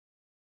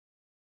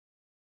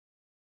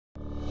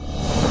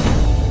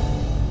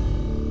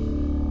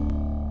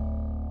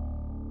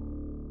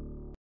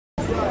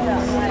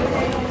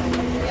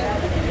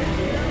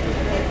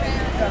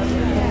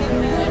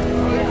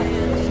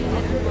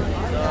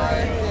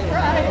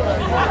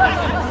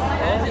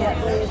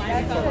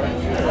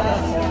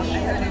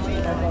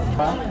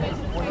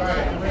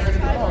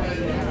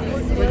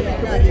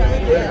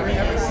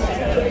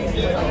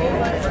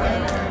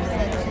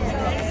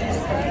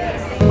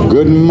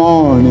good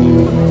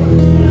morning.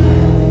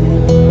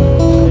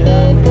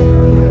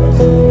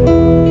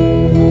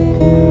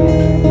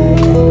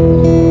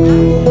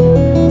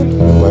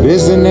 But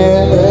isn't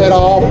it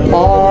all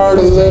part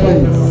of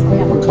living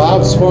when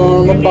clouds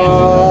form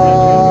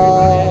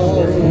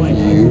above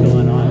you?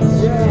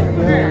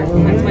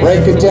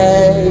 Break a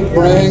day,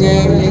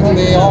 bringing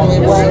the only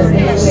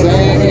way,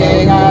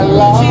 singing I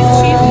love.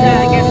 She's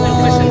I guess, been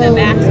pushing the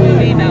vax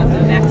movie about the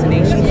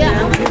vaccination.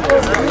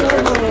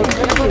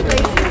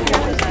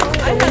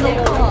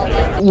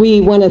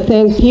 We want to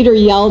thank Peter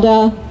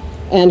Yelda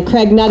and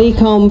Craig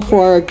Nuttycombe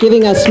for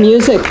giving us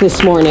music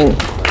this morning.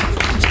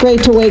 It's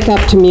great to wake up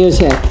to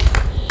music.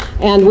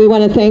 And we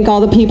want to thank all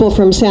the people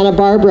from Santa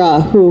Barbara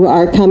who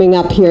are coming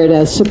up here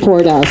to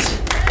support us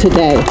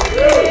today.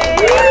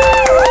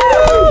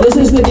 This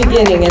is the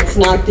beginning, it's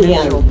not the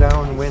end.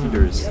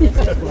 Downwinders.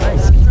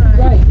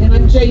 Right, and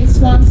I'm Jane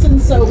Swanson,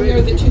 so we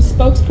are the two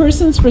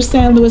spokespersons for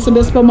San Luis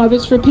Obispo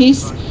Mothers for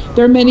Peace.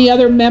 There are many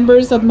other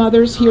members of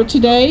Mothers here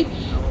today,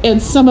 and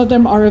some of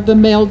them are of the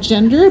male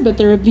gender, but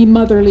they're of the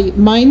motherly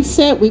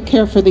mindset. We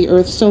care for the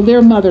earth, so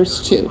they're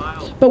mothers too.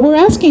 But we're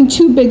asking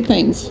two big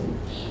things.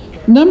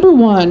 Number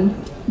one,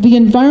 the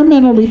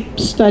environmental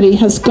study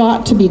has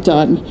got to be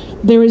done.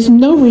 There is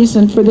no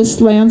reason for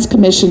this Lands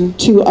Commission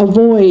to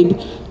avoid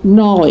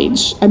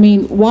knowledge. I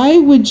mean, why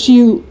would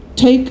you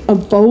take a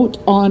vote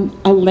on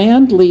a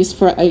land lease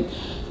for a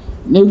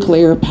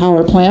nuclear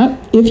power plant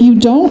if you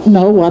don't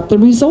know what the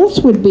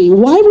results would be?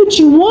 Why would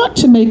you want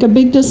to make a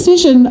big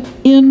decision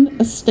in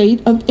a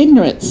state of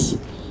ignorance?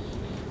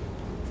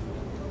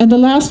 And the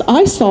last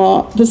I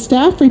saw, the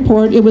staff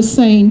report, it was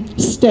saying,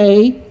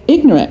 stay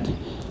ignorant.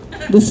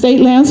 The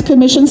State Lands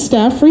Commission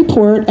staff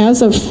report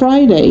as of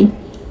Friday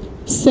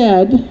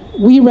said,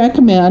 we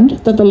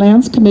recommend that the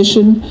Lands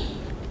Commission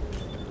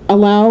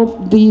allow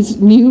these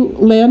new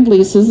land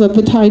leases of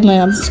the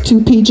tidelands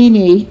to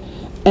PG&E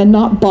and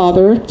not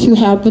bother to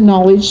have the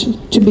knowledge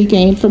to be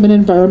gained from an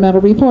environmental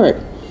report.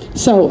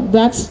 So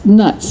that's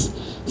nuts.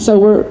 So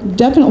we're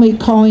definitely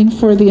calling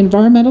for the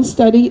environmental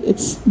study.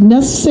 It's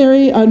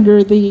necessary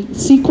under the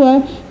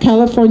CEQA,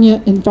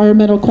 California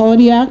Environmental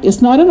Quality Act.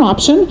 It's not an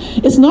option.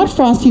 It's not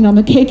frosting on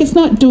the cake. It's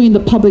not doing the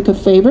public a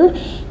favor.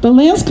 The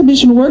Lands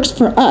Commission works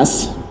for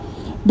us.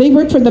 They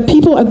work for the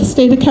people of the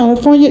state of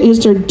California. It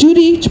is their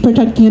duty to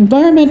protect the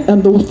environment,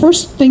 and the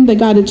first thing they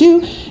got to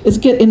do is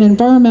get an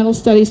environmental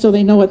study so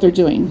they know what they're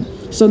doing.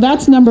 So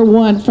that's number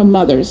one from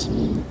Mothers.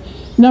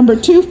 Number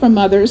two from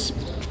Mothers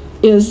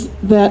is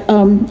that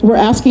we're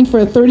asking for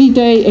a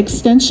 30-day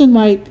extension.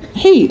 Like,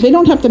 hey, they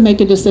don't have to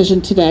make a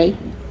decision today.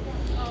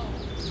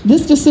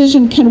 This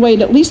decision can wait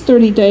at least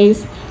 30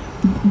 days.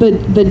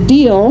 The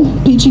deal,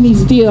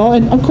 PG&E's deal,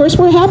 and of course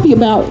we're happy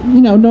about,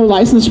 no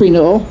license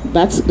renewal.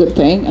 That's a good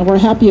thing, and we're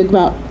happy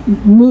about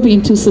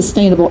moving to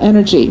sustainable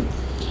energy.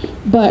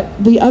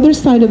 But the other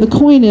side of the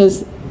coin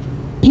is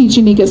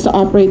PG&E gets to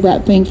operate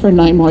that thing for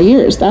 9 more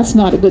years. That's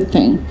not a good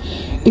thing,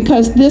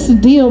 because this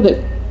deal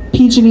that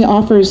PG&E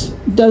offers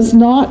does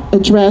not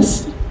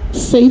address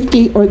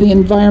safety or the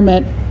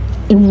environment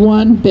in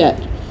one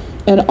bit.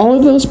 And all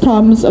of those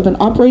problems of an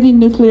operating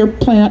nuclear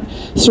plant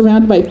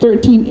surrounded by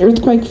 13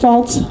 earthquake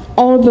faults,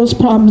 all of those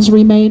problems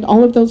remain,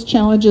 all of those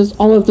challenges,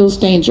 all of those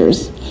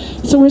dangers.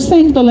 So we're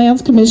saying to the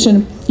Lands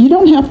Commission, you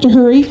don't have to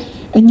hurry,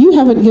 and you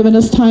haven't given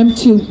us time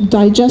to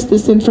digest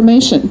this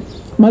information.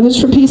 Mothers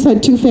for Peace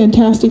had 2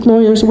 fantastic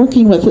lawyers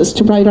working with us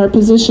to write our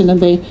position, and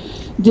they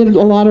did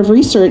a lot of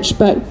research,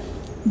 but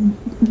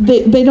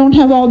they don't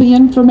have all the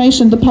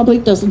information. The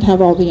public doesn't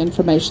have all the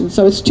information,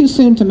 so it's too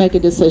soon to make a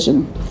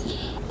decision.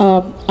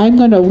 I'm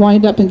going to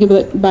wind up and give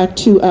it back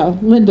to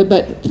Linda,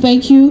 but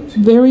thank you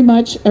very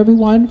much,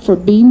 everyone, for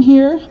being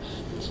here.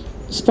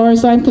 As far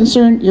as I'm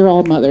concerned, you're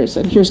all mothers,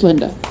 and here's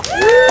Linda.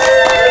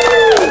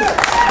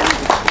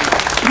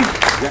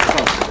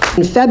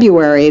 In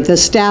February, the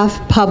staff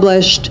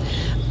published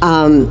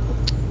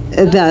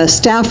the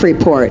staff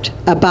report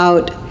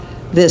about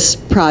this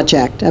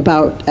project,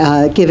 about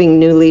giving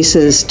new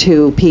leases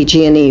to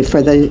PG&E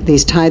for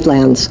these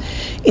tidelands.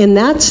 In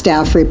that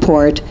staff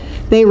report,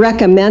 they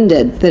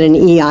recommended that an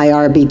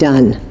EIR be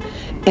done.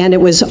 And it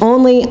was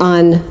only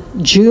on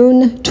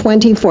June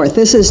 24th,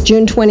 this is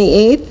June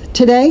 28th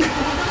today,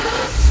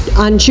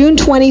 on June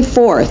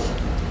 24th,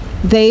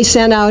 they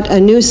sent out a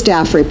new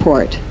staff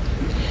report.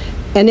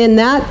 And in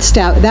that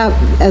staff,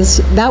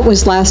 that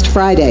was last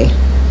Friday.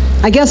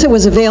 I guess it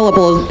was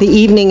available the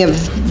evening of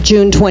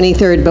June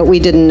 23rd, but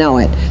we didn't know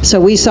it. So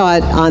we saw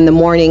it on the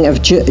morning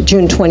of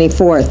June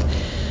 24th.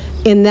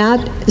 In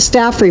that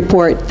staff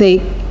report,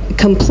 they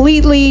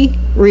completely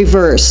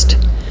reversed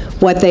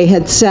what they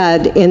had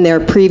said in their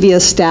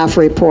previous staff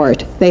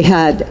report. They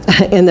had,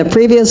 in the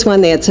previous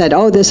one, they had said,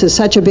 oh, this is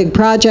such a big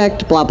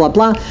project, blah, blah,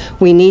 blah.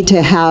 We need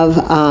to have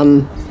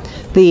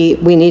the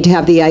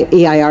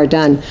EIR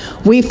done.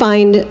 We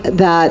find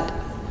that,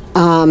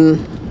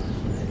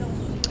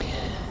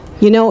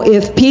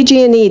 if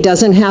PG&E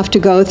doesn't have to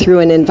go through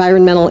an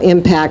environmental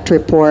impact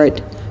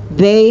report,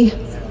 they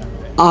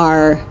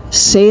are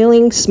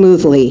sailing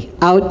smoothly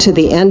out to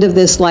the end of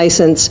this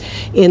license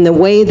in the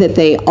way that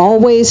they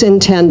always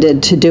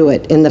intended to do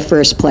it in the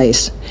first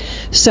place.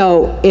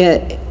 So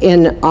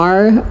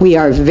we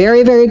are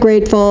very, very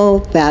grateful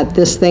that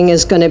this thing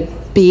is going to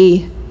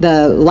be,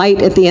 the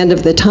light at the end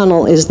of the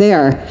tunnel is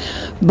there.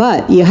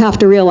 But you have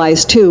to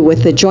realize too,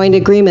 with the joint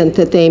agreement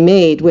that they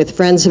made with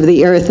Friends of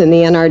the Earth and the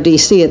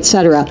NRDC, et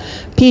cetera,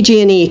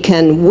 PG&E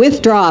can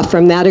withdraw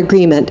from that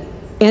agreement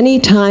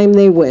anytime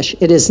they wish.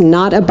 It is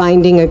not a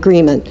binding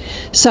agreement.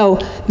 So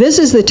this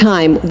is the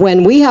time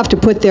when we have to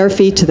put their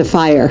feet to the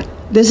fire.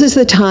 This is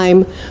the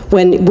time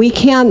when we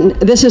can,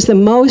 this is the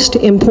most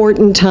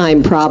important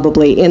time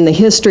probably in the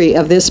history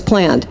of this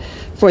plant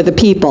for the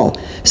people.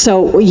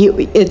 So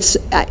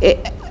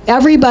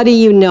everybody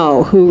you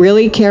know who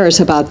really cares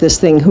about this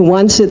thing, who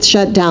wants it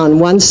shut down,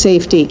 wants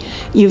safety,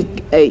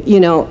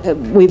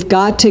 we've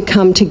got to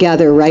come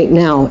together right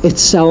now.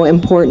 It's so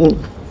important.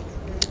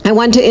 I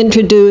want to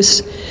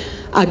introduce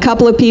a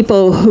couple of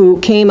people who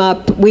came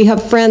up. We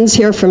have friends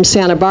here from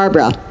Santa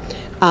Barbara,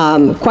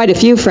 quite a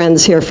few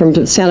friends here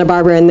from Santa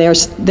Barbara, and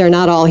they're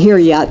not all here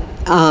yet,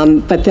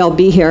 but they'll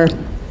be here.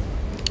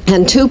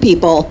 And two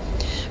people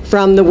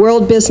from the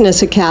World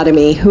Business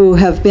Academy who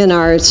have been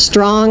our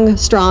strong,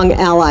 strong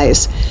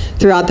allies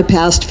throughout the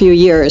past few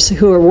years,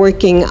 who are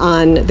working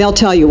on, they'll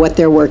tell you what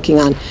they're working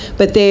on,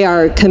 but they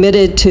are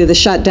committed to the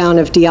shutdown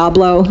of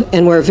Diablo,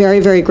 and we're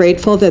very, very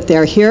grateful that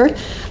they're here.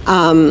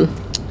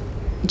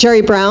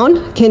 Jerry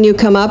Brown, can you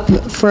come up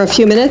for a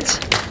few minutes?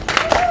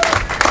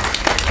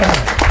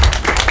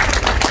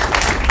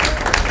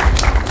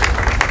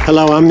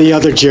 Hello, I'm the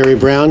other Jerry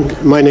Brown.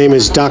 My name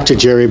is Dr.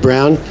 Jerry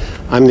Brown.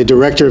 I'm the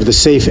director of the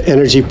Safe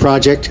Energy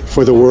Project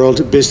for the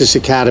World Business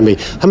Academy.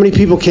 How many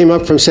people came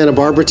up from Santa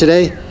Barbara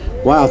today?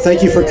 Wow,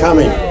 thank you for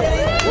coming.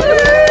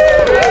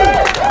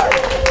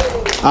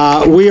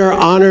 We are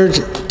honored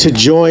to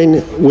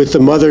join with the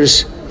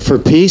Mothers for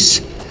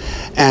Peace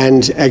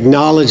and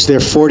acknowledge their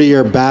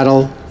 40-year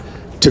battle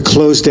to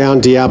close down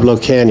Diablo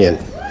Canyon.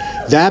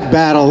 That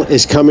battle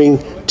is coming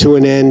to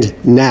an end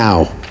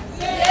now.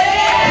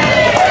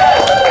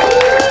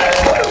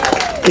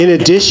 In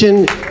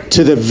addition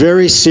to the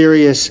very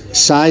serious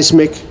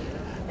seismic,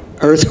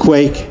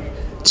 earthquake,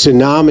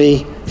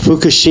 tsunami,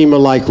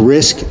 Fukushima-like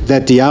risk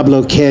that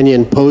Diablo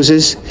Canyon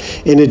poses,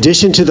 in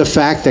addition to the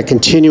fact that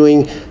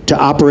continuing to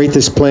operate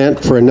this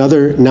plant for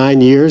another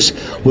 9 years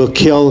will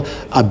kill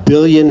 1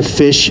 billion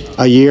fish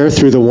a year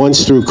through the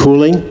once-through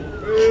cooling,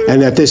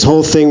 and that this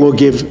whole thing will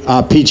give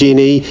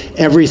PG&E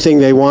everything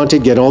they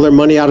wanted, get all their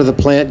money out of the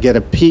plant, get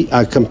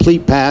a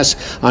complete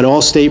pass on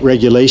all state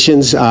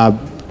regulations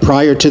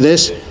prior to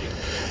this.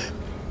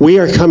 We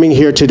are coming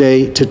here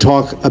today to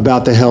talk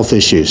about the health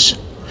issues.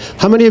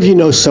 How many of you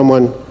know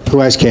someone who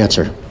has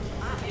cancer?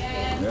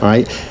 All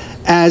right.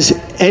 As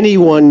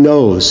anyone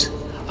knows,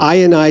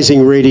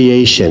 ionizing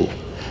radiation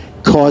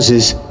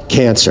causes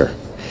cancer.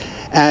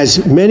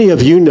 As many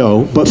of you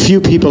know, but few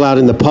people out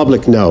in the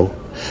public know,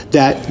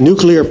 that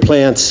nuclear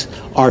plants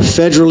are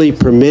federally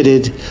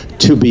permitted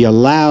to be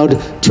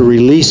allowed to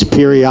release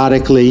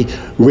periodically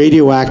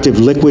radioactive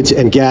liquids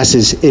and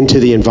gases into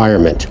the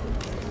environment.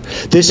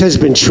 This has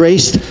been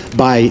traced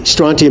by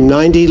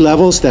strontium-90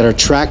 levels that are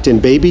tracked in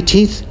baby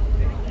teeth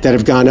that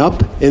have gone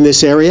up in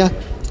this area.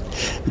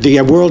 The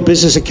World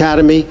Business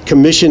Academy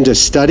commissioned a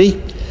study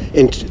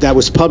that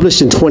was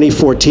published in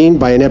 2014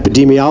 by an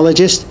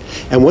epidemiologist,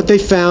 and what they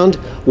found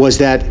was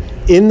that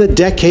in the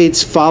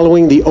decades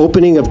following the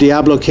opening of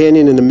Diablo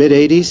Canyon in the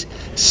mid-80s,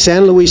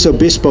 San Luis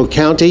Obispo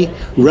County,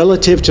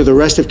 relative to the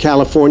rest of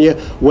California,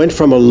 went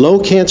from a low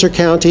cancer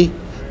county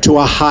to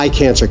a high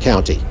cancer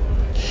county.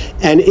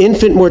 And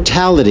infant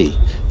mortality,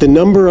 the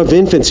number of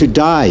infants who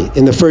die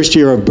in the first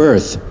year of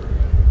birth,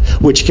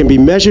 which can be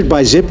measured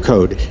by zip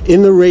code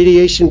in the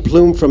radiation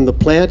plume from the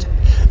plant,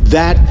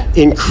 that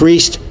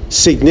increased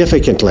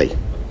significantly.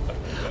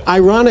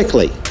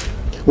 Ironically,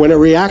 when a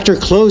reactor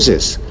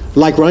closes,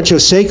 like Rancho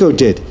Seco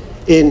did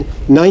in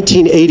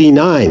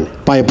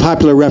 1989 by a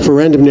popular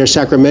referendum near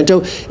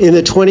Sacramento, in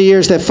the 20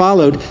 years that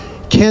followed,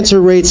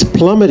 cancer rates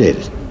plummeted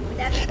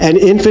and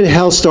infant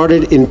health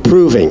started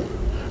improving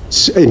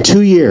in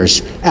 2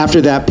 years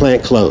after that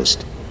plant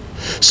closed.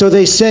 So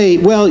they say,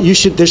 well,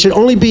 there should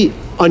only be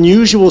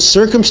unusual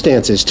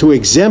circumstances to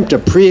exempt a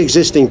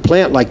pre-existing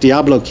plant like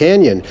Diablo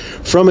Canyon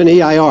from an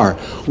EIR.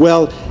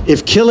 Well,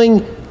 if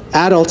killing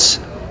adults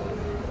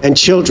and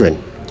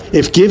children,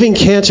 if giving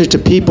cancer to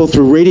people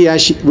through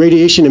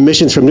radiation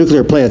emissions from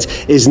nuclear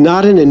plants is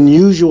not an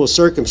unusual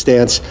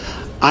circumstance,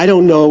 I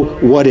don't know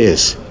what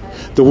is.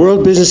 The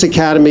World Business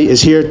Academy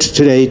is here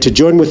today to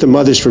join with the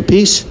Mothers for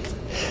Peace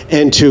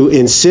and to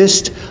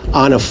insist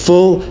on a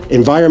full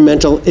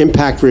environmental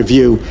impact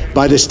review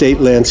by the State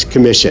Lands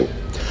Commission.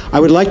 I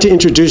would like to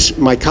introduce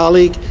my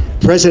colleague,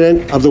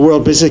 President of the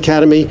World Business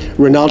Academy,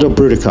 Ronaldo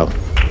Brutico.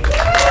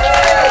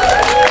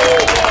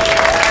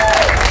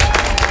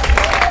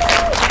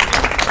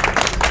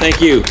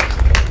 Thank you.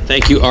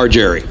 Thank you, R.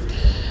 Jerry.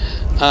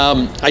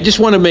 I just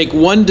want to make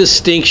one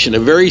distinction, a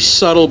very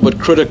subtle but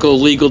critical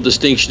legal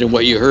distinction in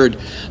what you heard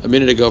a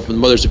minute ago from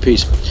the Mothers of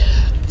Peace.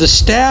 The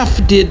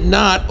staff did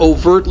not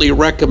overtly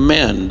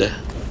recommend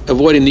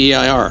avoiding the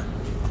EIR.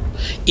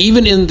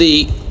 Even in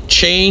the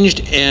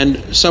changed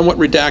and somewhat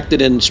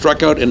redacted and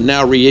struck out and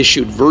now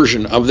reissued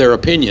version of their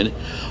opinion,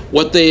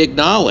 what they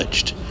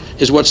acknowledged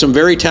is what some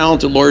very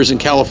talented lawyers in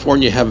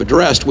California have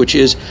addressed, which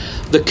is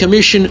the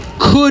commission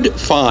could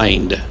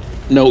find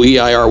no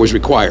EIR was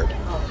required.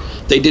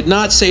 They did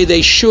not say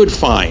they should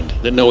find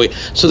that no EIR.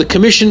 So the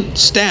commission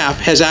staff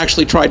has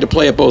actually tried to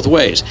play it both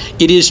ways.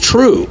 It is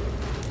true,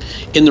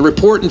 in the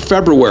report in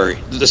February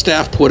that the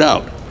staff put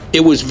out, it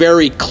was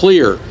very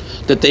clear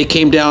that they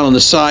came down on the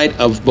side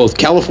of both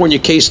California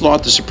case law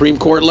at the Supreme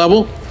Court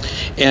level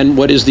and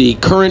what is the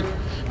current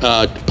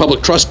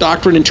public trust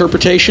doctrine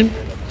interpretation.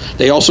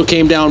 They also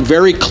came down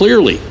very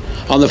clearly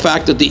on the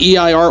fact that the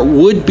EIR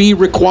would be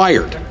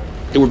required.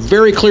 They were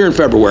very clear in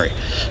February.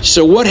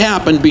 So what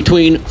happened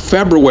between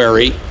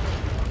February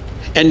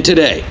and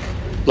today?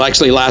 Well,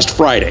 actually last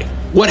Friday.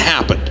 What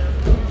happened?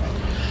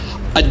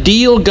 A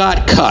deal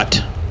got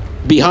cut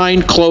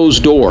behind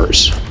closed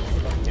doors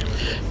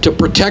to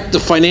protect the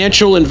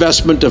financial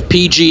investment of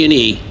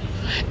PG&E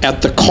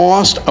at the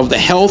cost of the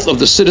health of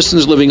the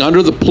citizens living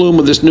under the plume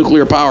of this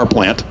nuclear power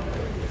plant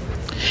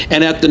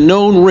and at the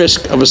known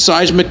risk of a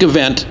seismic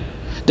event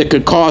that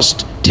could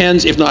cost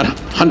tens, if not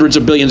hundreds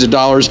of billions of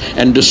dollars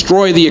and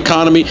destroy the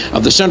economy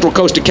of the Central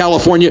Coast of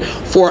California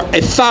for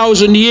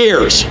 1,000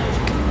 years.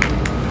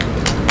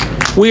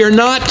 We are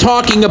not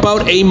talking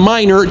about a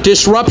minor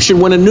disruption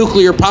when a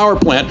nuclear power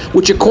plant,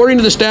 which according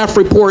to the staff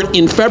report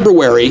in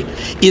February,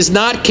 is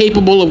not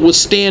capable of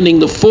withstanding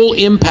the full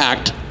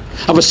impact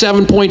of a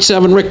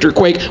 7.7 Richter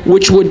quake,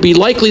 which would be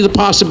likely the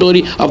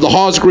possibility of the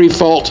Hawesgrave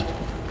fault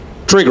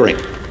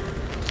triggering.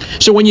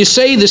 So when you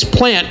say this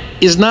plant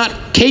is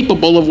not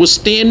capable of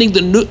withstanding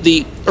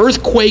the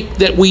earthquake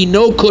that we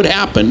know could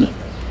happen,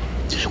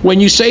 when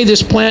you say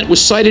this plant was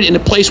sited in a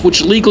place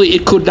which legally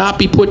it could not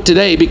be put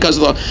today because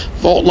of the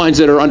fault lines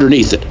that are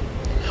underneath it,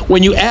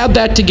 when you add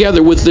that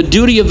together with the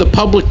duty of the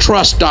public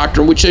trust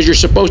doctrine, which says you're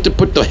supposed to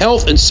put the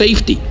health and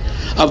safety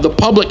of the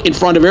public in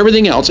front of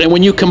everything else, and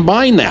when you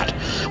combine that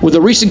with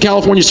the recent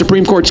California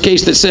Supreme Court's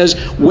case that says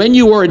when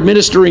you are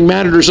administering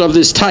matters of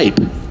this type,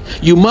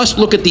 you must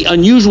look at the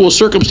unusual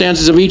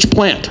circumstances of each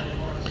plant.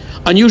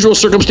 Unusual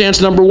circumstance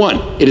number one,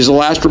 it is the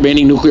last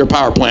remaining nuclear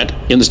power plant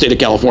in the state of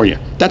California.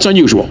 That's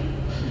unusual.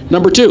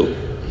 Number two,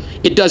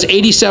 it does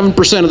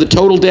 87% of the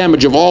total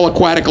damage of all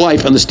aquatic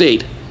life in the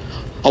state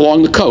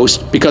along the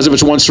coast because of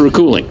its once-through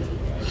cooling.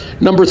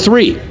 Number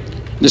three,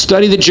 the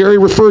study that Jerry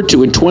referred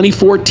to in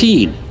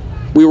 2014,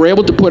 we were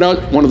able to put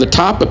out one of the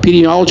top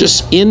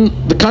epidemiologists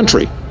in the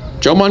country,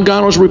 Joe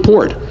Mangano's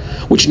report,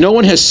 which no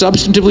one has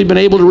substantively been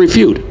able to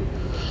refute,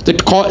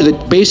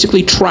 that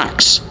basically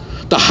tracks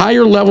the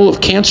higher level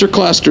of cancer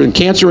cluster and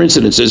cancer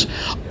incidences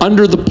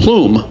under the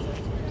plume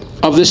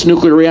of this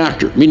nuclear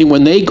reactor, meaning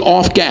when they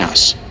off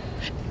gas,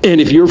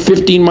 and if you're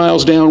 15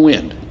 miles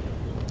downwind,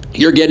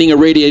 you're getting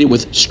irradiated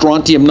with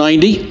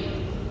strontium-90,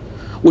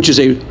 which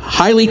is a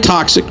highly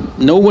toxic,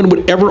 no one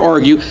would ever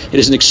argue, it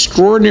is an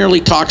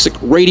extraordinarily toxic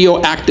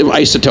radioactive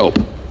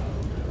isotope.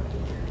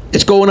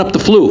 It's going up the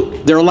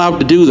flue. They're allowed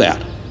to do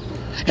that.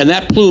 And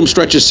that plume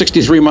stretches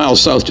 63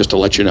 miles south, just to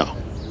let you know.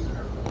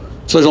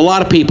 So there's a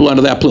lot of people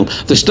under that plume.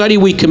 The study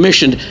we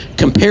commissioned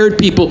compared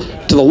people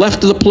to the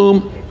left of the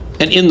plume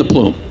and in the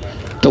plume.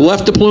 To the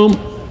left of the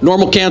plume,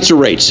 normal cancer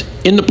rates.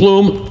 In the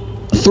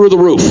plume, through the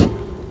roof.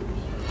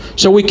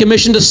 So we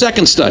commissioned a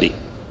second study,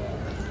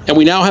 and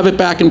we now have it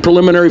back in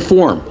preliminary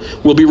form.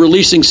 We'll be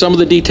releasing some of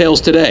the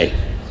details today.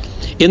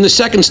 In the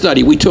second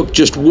study, we took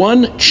just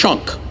one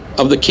chunk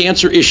of the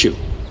cancer issue.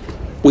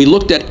 We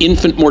looked at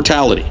infant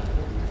mortality.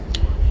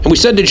 And we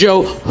said to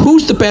Joe,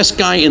 who's the best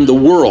guy in the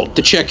world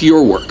to check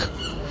your work?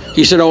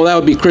 He said, oh, that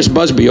would be Chris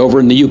Busby over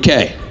in the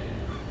UK.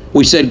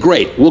 We said,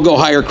 great, we'll go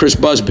hire Chris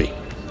Busby.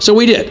 So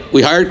we did.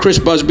 We hired Chris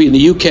Busby in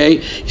the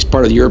UK. He's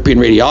part of the European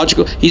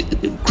Radiological.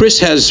 Chris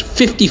has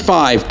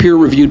 55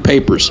 peer-reviewed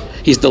papers.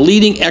 He's the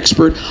leading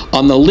expert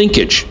on the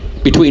linkage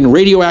between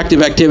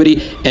radioactive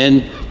activity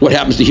and what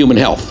happens to human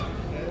health.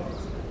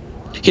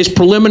 His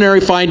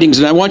preliminary findings,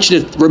 and I want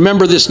you to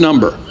remember this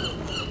number,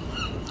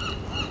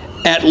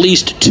 at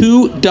least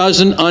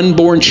 24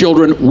 unborn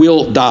children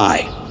will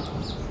die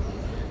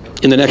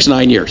in the next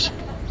 9 years.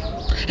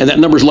 And that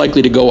number is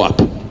likely to go up,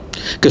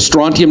 because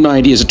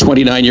strontium-90 is a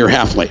 29-year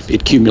half-life.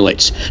 It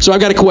accumulates. So I've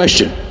got a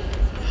question.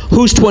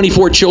 Whose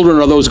 24 children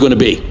are those going to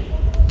be?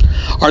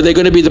 Are they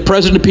going to be the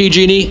president of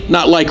PG&E?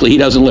 Not likely. He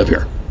doesn't live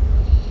here.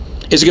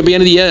 Is it going to be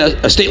any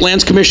of the State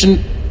Lands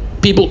Commission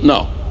people?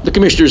 No. The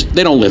commissioners,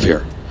 they don't live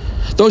here.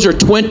 Those are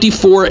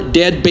 24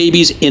 dead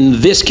babies in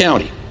this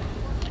county.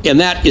 And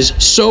that is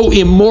so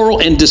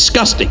immoral and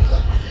disgusting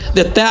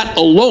that that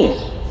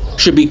alone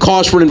should be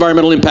cause for an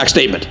environmental impact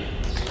statement.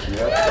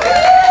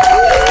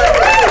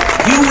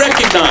 You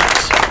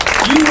recognize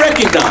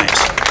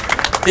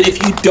that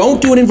if you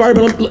don't do an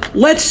environmental,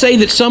 let's say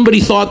that somebody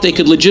thought they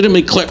could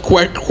legitimately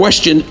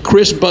question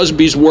Chris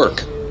Busby's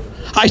work.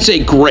 I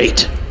say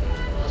great.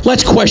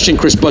 Let's question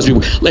Chris Busby.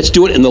 Let's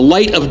do it in the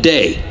light of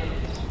day,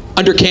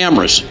 under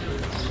cameras,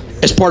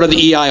 as part of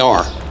the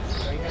EIR.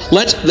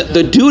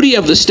 The duty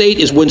of the state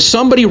is when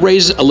somebody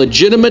raises a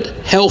legitimate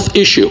health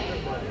issue,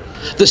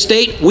 the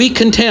state, we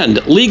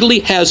contend, legally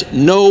has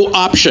no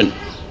option.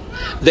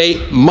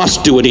 They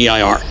must do an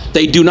EIR.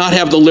 They do not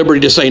have the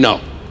liberty to say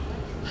no.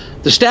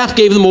 The staff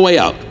gave them a way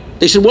out.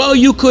 They said, well,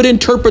 you could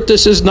interpret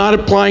this as not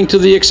applying to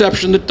the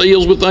exception that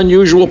deals with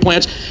unusual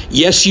plants.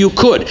 Yes, you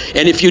could.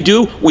 And if you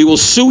do, we will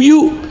sue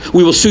you.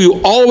 We will sue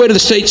you all the way to the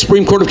state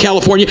Supreme Court of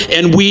California,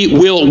 and we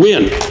will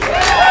win.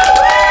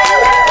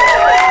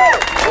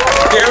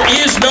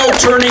 There is no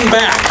turning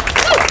back.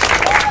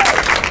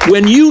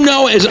 When you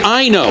know, as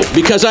I know,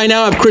 because I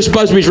now have Chris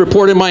Busby's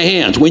report in my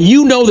hands, when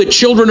you know that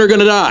children are going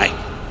to die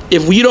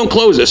if we don't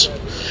close this,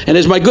 and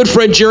as my good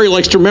friend Jerry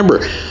likes to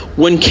remember,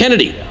 when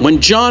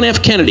John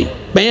F. Kennedy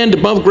banned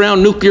above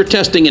ground nuclear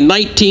testing in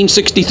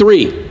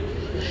 1963,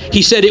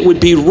 he said it would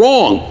be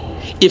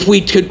wrong if we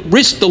could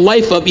risk the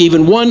life of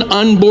even one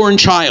unborn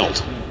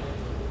child.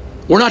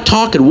 We're not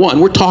talking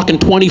one, we're talking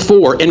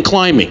 24 and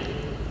climbing.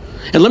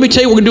 And let me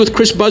tell you what we're going to do with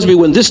Chris Busby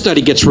when this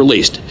study gets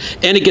released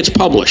and it gets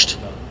published.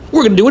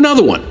 We're going to do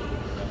another one.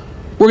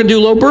 We're going to do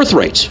low birth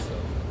rates.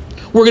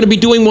 We're going to be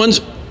doing ones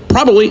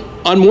probably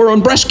more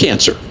on breast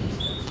cancer.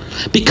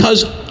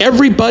 Because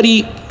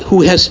everybody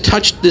who has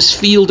touched this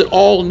field at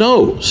all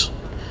knows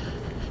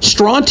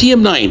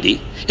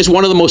strontium-90 is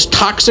one of the most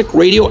toxic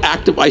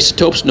radioactive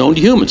isotopes known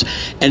to humans.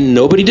 And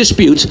nobody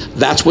disputes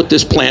that's what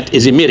this plant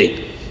is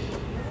emitting.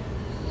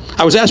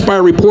 I was asked by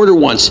a reporter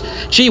once,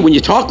 gee, when you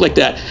talk like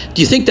that,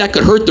 do you think that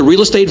could hurt the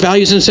real estate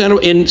values in San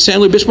Luis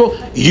Obispo?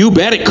 You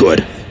bet it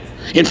could.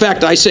 In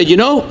fact, I said, you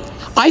know,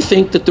 I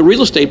think that the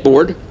real estate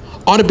board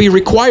ought to be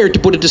required to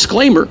put a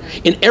disclaimer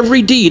in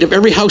every deed of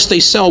every house they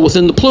sell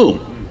within the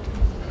plume,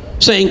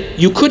 saying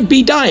you could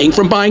be dying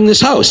from buying this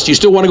house. Do you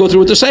still want to go through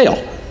with the sale?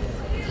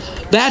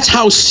 That's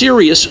how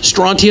serious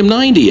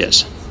strontium-90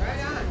 is.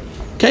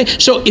 Okay,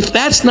 so if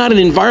that's not an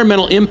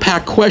environmental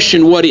impact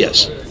question, what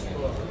is?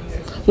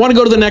 I want to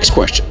go to the next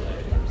question.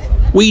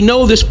 We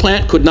know this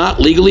plant could not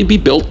legally be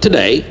built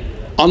today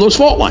on those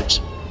fault lines.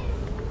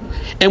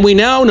 And we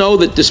now know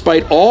that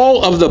despite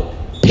all of the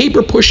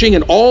paper pushing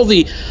and all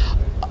the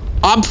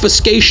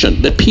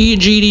obfuscation that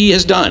PG&E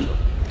has done,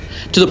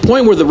 to the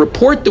point where the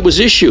report that was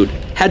issued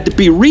had to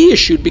be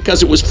reissued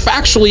because it was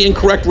factually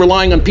incorrect,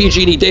 relying on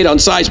PG&E data on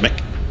seismic.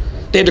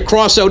 They had to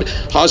cross out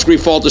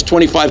Hosgreave Fault is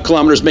 25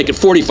 kilometers, make it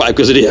 45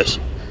 because it is.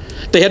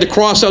 They had to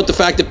cross out the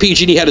fact that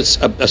PG&E had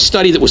a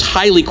study that was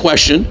highly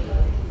questioned.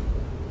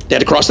 They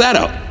had to cross that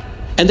out.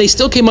 And they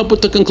still came up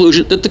with the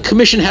conclusion that the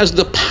commission has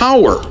the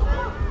power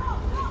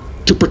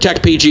to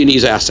protect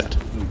PG&E's asset.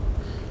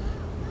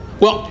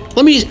 Well,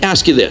 let me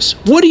ask you this.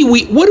 What do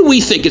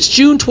we think? It's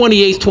June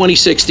 28th,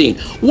 2016.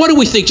 What do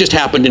we think just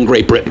happened in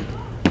Great Britain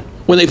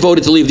when they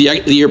voted to leave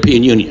the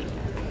European Union?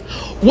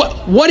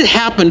 What had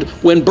happened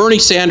when Bernie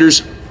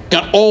Sanders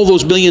got all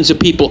those millions of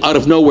people out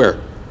of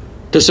nowhere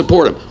to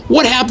support him?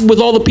 What happened with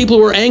all the people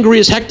who are angry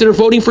as heck that are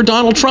voting for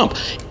Donald Trump?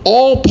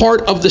 All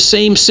part of the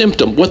same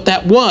symptom. What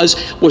that was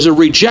a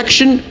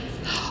rejection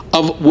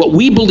of what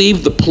we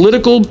believe the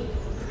political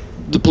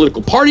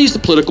parties, the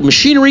political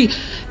machinery.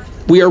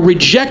 We are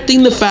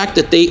rejecting the fact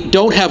that they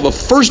don't have a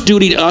first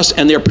duty to us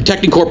and they're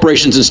protecting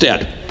corporations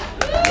instead.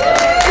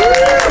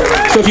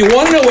 So if you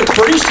want to know what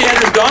Bernie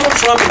Sanders, Donald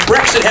Trump, and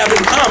Brexit have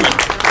in common,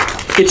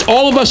 it's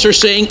all of us are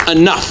saying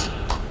enough.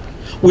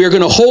 We are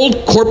going to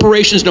hold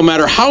corporations, no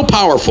matter how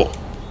powerful,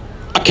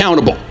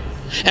 accountable.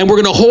 And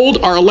we're going to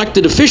hold our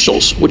elected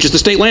officials, which is the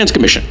State Lands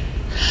Commission,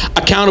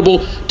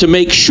 accountable to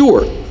make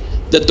sure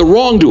that the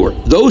wrongdoer,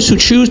 those who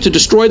choose to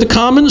destroy the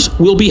commons,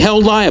 will be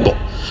held liable.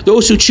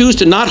 Those who choose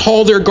to not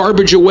haul their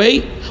garbage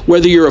away,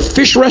 whether you're a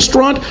fish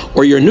restaurant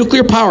or you're a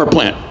nuclear power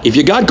plant, if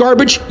you got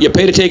garbage, you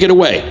pay to take it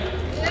away.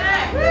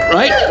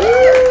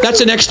 Right?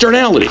 That's an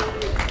externality.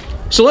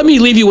 So let me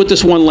leave you with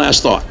this one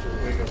last thought.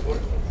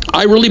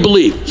 I really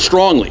believe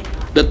strongly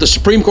that the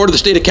Supreme Court of the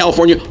state of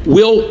California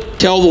will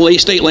tell the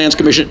State Lands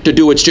Commission to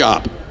do its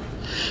job.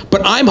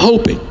 But I'm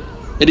hoping,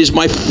 it is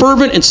my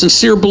fervent and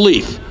sincere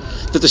belief,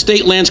 that the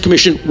State Lands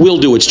Commission will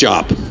do its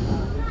job.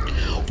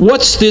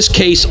 What's this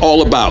case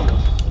all about?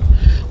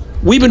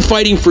 We've been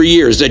fighting for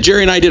years.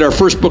 Jerry and I did our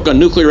first book on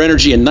nuclear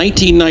energy in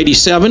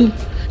 1997.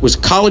 It was a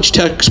college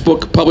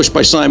textbook published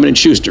by Simon &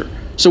 Schuster.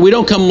 So we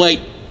don't come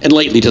late and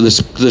lately to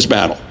this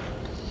battle.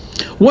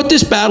 What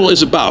this battle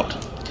is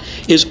about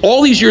is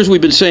all these years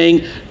we've been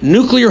saying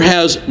nuclear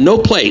has no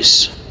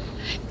place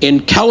in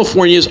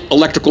California's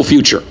electrical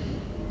future.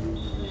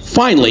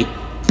 Finally,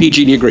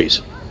 PG&E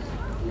agrees.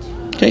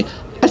 Okay?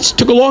 That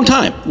took a long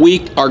time.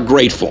 We are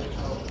grateful.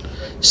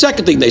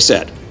 Second thing they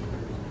said,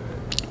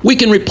 we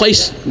can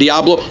replace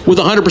Diablo with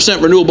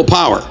 100% renewable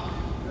power.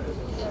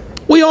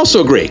 We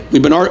also agree.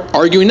 We've been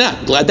arguing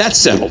that. Glad that's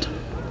settled.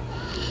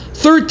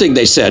 Third thing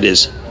they said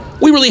is,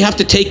 we really have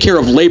to take care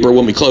of labor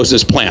when we close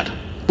this plant,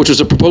 which was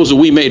a proposal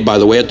we made, by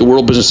the way, at the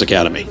World Business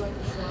Academy.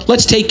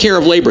 Let's take care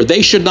of labor.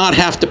 They should not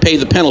have to pay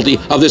the penalty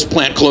of this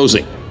plant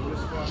closing.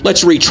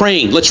 let's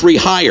retrain, let's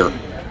rehire,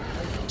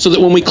 so that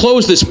when we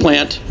close this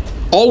plant,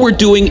 all we're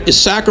doing is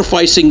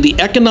sacrificing the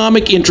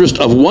economic interest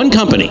of one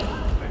company.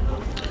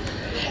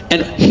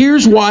 And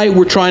here's why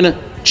we're trying to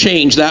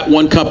change that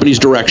one company's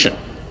direction.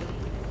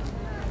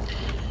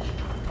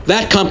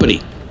 That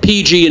company,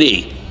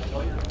 PG&E,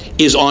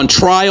 is on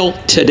trial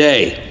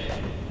today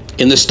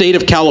in the state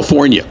of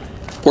California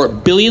for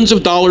billions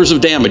of dollars of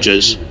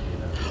damages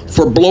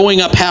for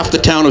blowing up half the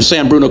town of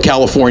San Bruno,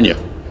 California.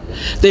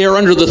 They are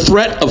under the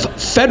threat of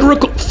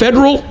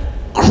federal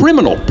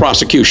criminal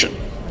prosecution,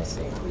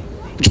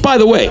 which, by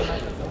the way,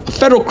 a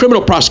federal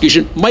criminal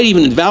prosecution might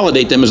even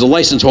invalidate them as a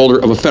license holder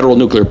of a federal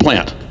nuclear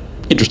plant.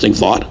 Interesting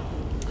thought.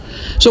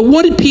 So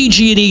what did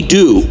PG&E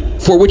do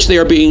for which they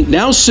are being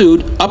now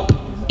sued up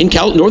in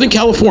Northern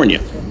California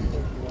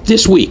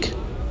this week?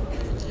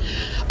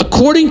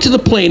 According to the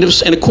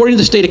plaintiffs and according to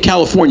the state of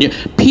California,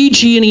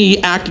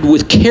 PG&E acted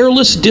with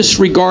careless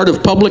disregard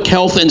of public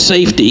health and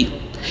safety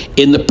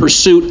in the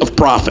pursuit of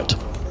profit,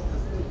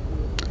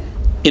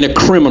 in a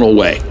criminal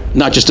way,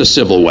 not just a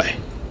civil way.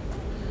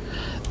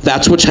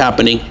 That's what's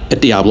happening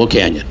at Diablo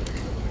Canyon.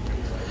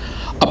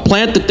 A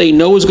plant that they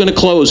know is going to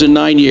close in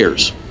 9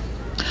 years.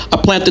 A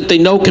plant that they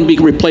know can be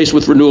replaced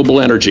with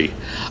renewable energy.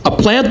 A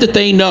plant that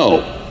they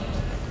know,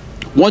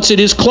 once it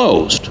is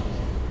closed,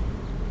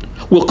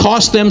 will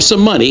cost them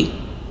some money,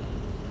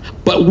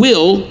 but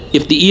will,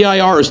 if the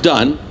EIR is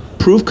done,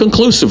 prove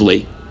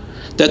conclusively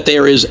that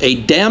there is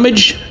a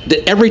damage,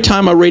 that every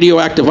time a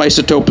radioactive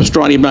isotope of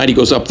strontium-90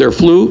 goes up their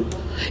flue,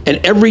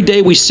 and every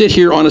day we sit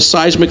here on a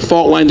seismic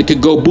fault line that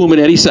could go boom at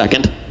any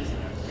second,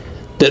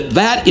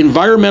 that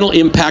environmental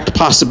impact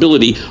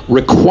possibility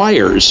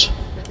requires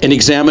an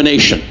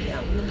examination.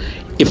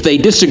 If they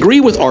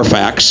disagree with our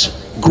facts,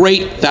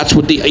 great, that's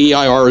what the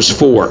EIR is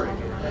for.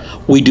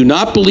 We do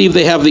not believe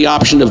they have the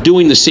option of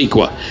doing the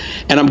CEQA.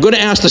 And I'm going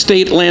to ask the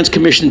State Lands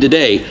Commission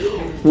today,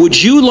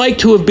 would you like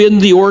to have been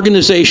the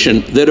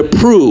organization that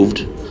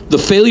approved the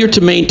failure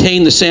to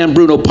maintain the San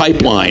Bruno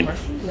pipeline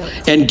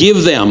and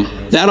give them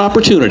that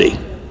opportunity?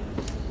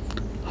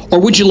 Or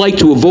would you like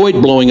to avoid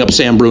blowing up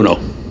San Bruno,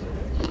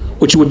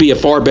 which would be a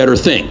far better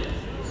thing?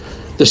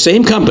 The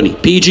same company,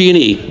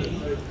 PG&E,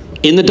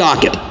 in the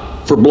docket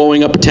for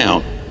blowing up a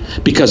town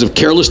because of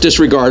careless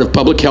disregard of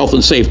public health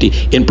and safety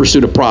in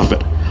pursuit of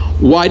profit.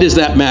 Why does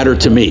that matter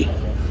to me?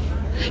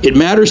 It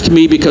matters to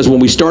me because when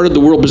we started the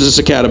World Business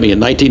Academy in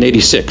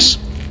 1986,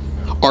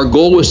 our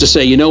goal was to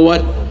say, you know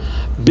what?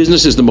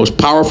 Business is the most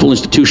powerful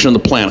institution on the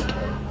planet.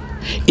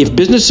 If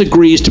business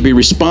agrees to be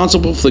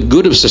responsible for the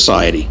good of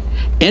society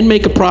and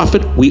make a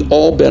profit, we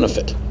all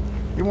benefit.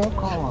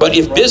 But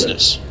if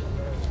business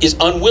is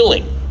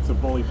unwilling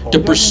to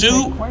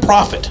pursue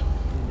profit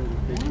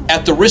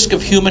at the risk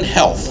of human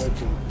health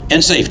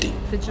and safety,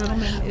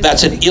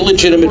 that's an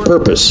illegitimate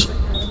purpose.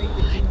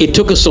 It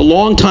took us a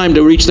long time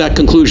to reach that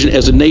conclusion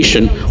as a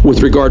nation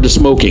with regard to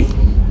smoking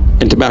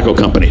and tobacco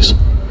companies.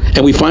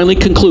 And we finally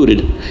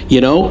concluded, you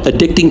know,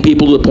 addicting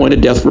people to the point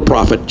of death for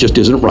profit just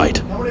isn't right.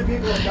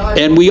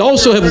 And we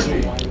also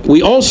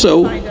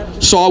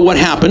saw what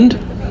happened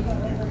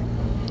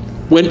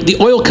when the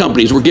oil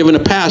companies were given a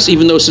pass,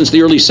 even though since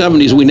the early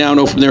 70s, we now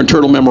know from their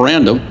internal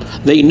memorandum,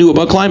 they knew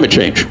about climate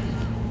change.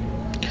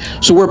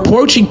 So we're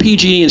approaching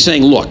PG&E and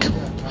saying, look,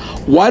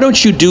 why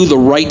don't you do the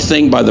right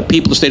thing by the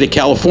people of the state of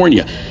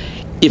California?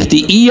 If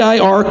the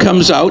EIR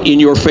comes out in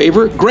your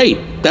favor,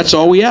 great, that's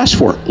all we ask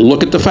for.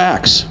 Look at the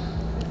facts.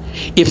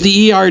 If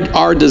the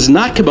EIR does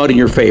not come out in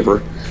your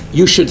favor,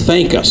 you should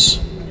thank us,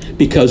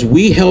 because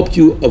we helped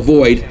you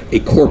avoid a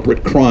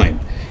corporate crime.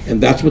 And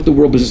that's what the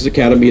World Business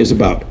Academy is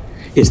about,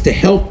 is to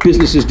help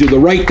businesses do the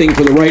right thing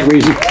for the right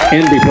reason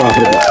and be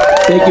profitable.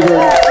 Thank you very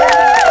much.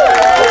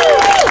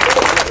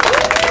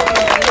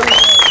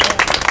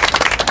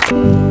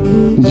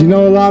 Did you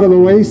know a lot of the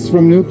waste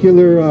from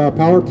nuclear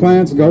power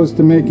plants goes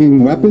to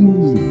making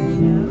weapons?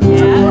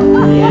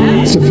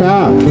 It's a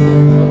fact.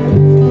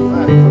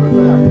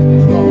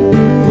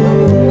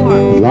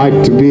 I'd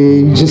like to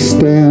be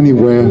just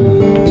anywhere,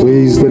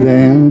 pleased at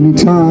any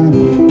time.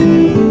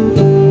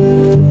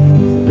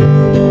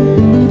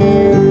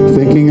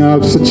 Thinking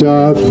of such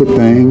other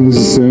things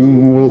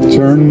soon will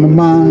turn my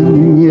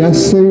mind,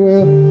 yes they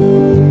will.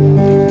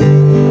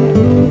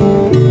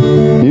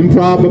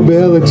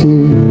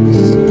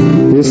 Improbabilities,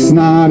 it's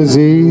not as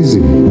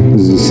easy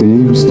as it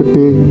seems to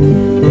be.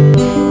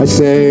 I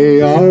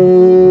say,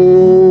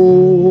 oh,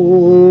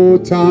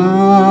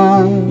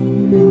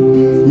 time,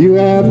 you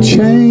have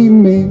changed